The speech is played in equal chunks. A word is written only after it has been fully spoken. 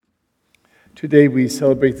Today we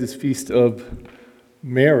celebrate this feast of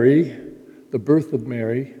Mary, the birth of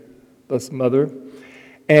Mary, Blessed Mother,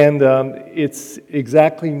 and it's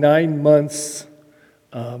exactly 9 months.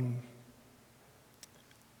 9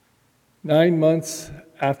 months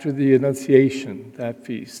after the Annunciation, that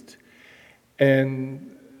feast,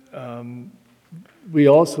 and we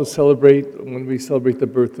also celebrate when we celebrate the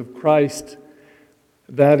birth of Christ.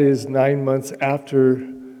 That is 9 months after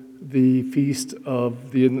the feast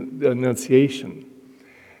of the Annunciation.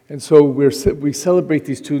 And so we celebrate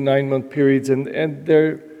these two 9-month periods, and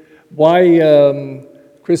they're, why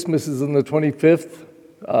Christmas is on the 25th,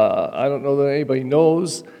 I don't know that anybody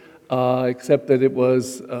knows, except that it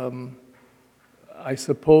was, I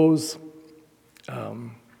suppose,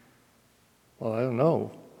 well, I don't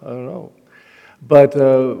know. But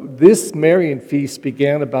this Marian feast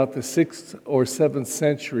began about the 6th or 7th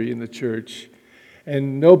century in the church.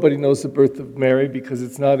 And nobody knows the birth of Mary because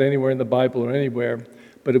it's not anywhere in the Bible or anywhere.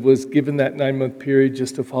 But it was given that 9-month period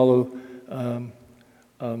just to follow the,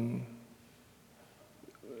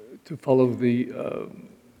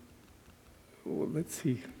 let's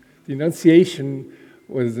see, the Annunciation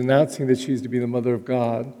was announcing that she's to be the Mother of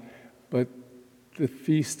God, but the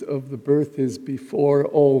feast of the birth is before,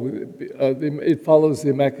 it follows the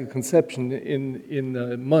Immaculate Conception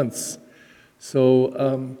in months.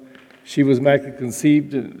 So she was immaculately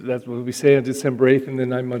conceived, that's what we say on December 8th, and then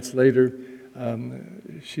 9 months later,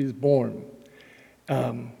 she's born.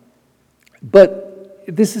 But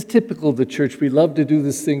this is typical of the church. We love to do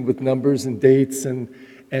this thing with numbers and dates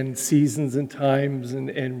and seasons and times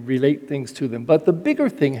and relate things to them. But the bigger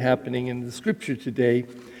thing happening in the scripture today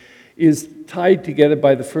is tied together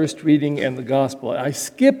by the first reading and the gospel. I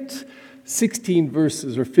skipped 16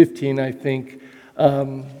 verses, or 15, I think.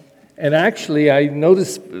 And actually, I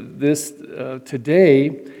noticed this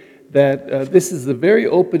today, that this is the very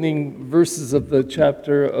opening verses of the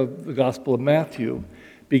chapter of the Gospel of Matthew,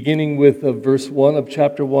 beginning with verse 1 of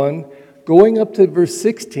chapter 1, going up to verse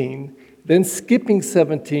 16, then skipping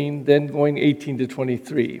 17, then going 18 to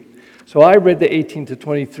 23. So I read the 18 to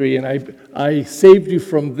 23, and I saved you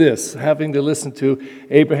from this, having to listen to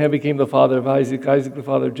Abraham became the father of Isaac, Isaac the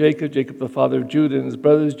father of Jacob, Jacob the father of Judah and his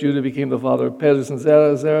brothers, Judah became the father of Perez and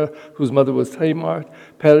Zerah, whose mother was Tamar,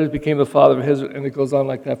 Perez became the father of Hezron, and it goes on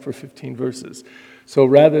like that for 15 verses. So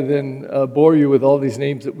rather than bore you with all these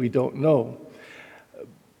names that we don't know.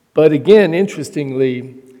 But again,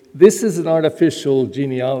 interestingly, this is an artificial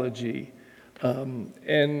genealogy.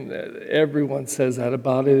 And everyone says that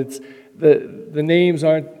about it. It's, the names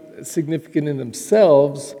aren't significant in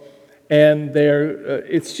themselves, and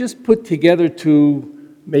it's just put together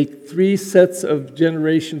to make 3 sets of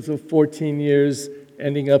generations of 14 years,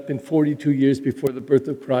 ending up in 42 years before the birth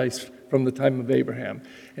of Christ from the time of Abraham.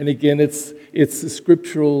 And again, it's the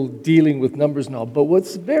scriptural dealing with numbers and all. But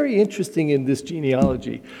what's very interesting in this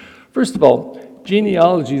genealogy, first of all,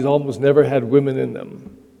 genealogies almost never had women in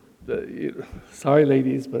them. Sorry,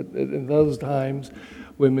 ladies, but in those times,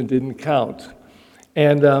 women didn't count.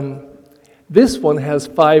 And this one has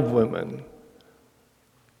 5 women.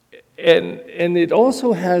 And it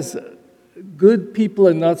also has good people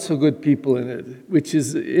and not so good people in it, which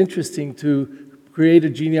is interesting to create a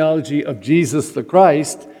genealogy of Jesus the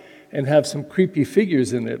Christ and have some creepy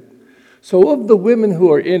figures in it. So of the women who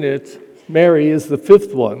are in it, Mary is the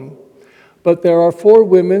 5th one, but there are 4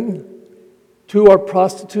 women. 2 are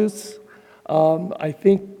prostitutes. I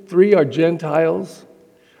think 3 are Gentiles.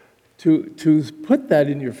 To put that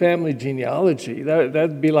in your family genealogy,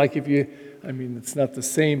 that'd be like if you, I mean, it's not the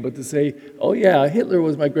same, but to say, oh yeah, Hitler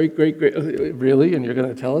was my great, really? And you're going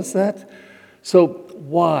to tell us that? So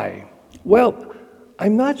why? Well,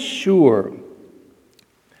 I'm not sure,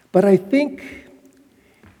 but I think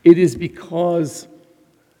it is because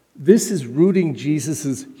this is rooting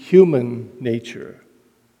Jesus' human nature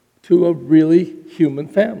to a really human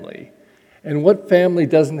family. And what family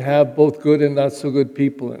doesn't have both good and not so good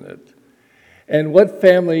people in it? And what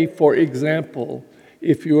family, for example,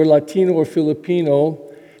 if you're Latino or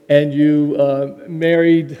Filipino and you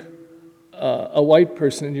married a white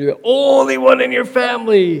person and you're the only one in your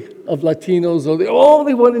family of Latinos or the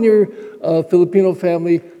only one in your Filipino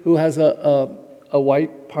family who has a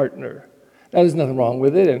white partner. Now, there's nothing wrong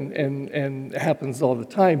with it, and it happens all the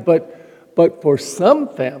time. But for some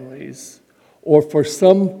families, or for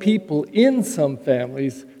some people in some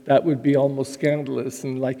families, that would be almost scandalous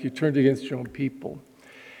and like you turned against your own people.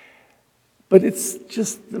 But it's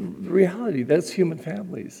just the reality. That's human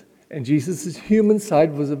families. And Jesus' human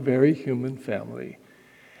side was a very human family.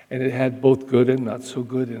 And it had both good and not so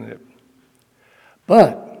good in it.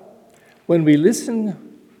 But when we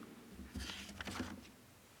listen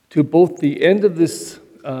to both the end of this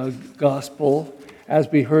gospel, as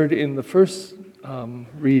we heard in the first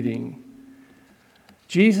reading.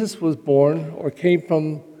 Jesus was born or came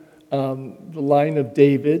from the line of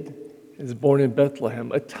David, is born in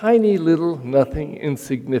Bethlehem, a tiny little, nothing,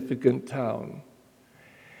 insignificant town.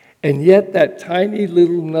 And yet that tiny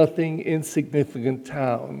little, nothing, insignificant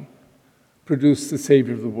town produced the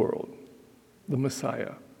Savior of the world, the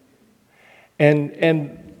Messiah.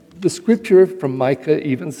 And the scripture from Micah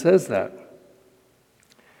even says that.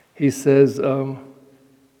 He says,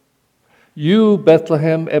 you,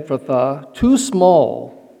 Bethlehem Ephrathah, too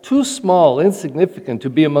small, insignificant to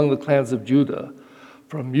be among the clans of Judah.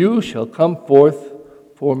 From you shall come forth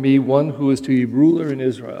for me one who is to be ruler in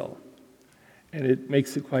Israel. And it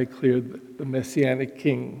makes it quite clear, the Messianic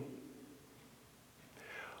King.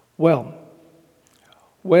 Well,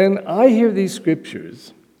 when I hear these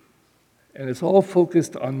scriptures, and it's all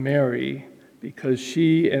focused on Mary, because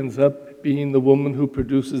she ends up being the woman who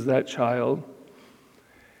produces that child,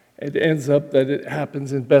 it ends up that it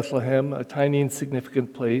happens in Bethlehem, a tiny,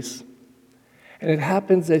 insignificant place. And it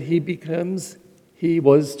happens that he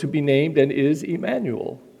was to be named and is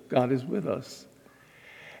Emmanuel. God is with us.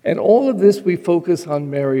 And all of this we focus on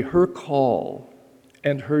Mary, her call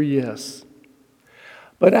and her yes.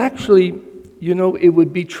 But actually, it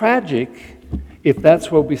would be tragic if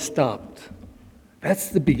that's where we stopped. That's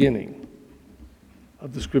the beginning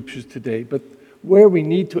of the scriptures today. But where we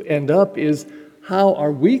need to end up is, how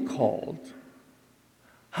are we called?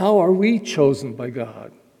 How are we chosen by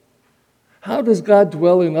God? How does God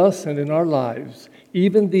dwell in us and in our lives,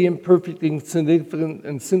 even the imperfect, insignificant,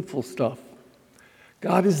 and sinful stuff?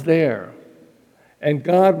 God is there, and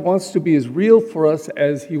God wants to be as real for us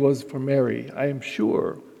as he was for Mary, I am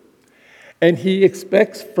sure. And he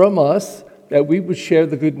expects from us that we would share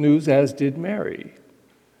the good news as did Mary.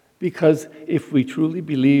 Because if we truly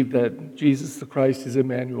believe that Jesus the Christ is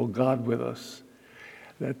Emmanuel, God with us,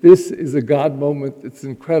 that this is a God moment that's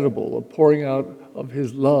incredible, a pouring out of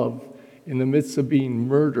his love in the midst of being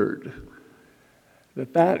murdered,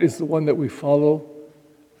 that is the one that we follow,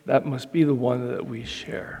 that must be the one that we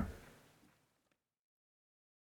share.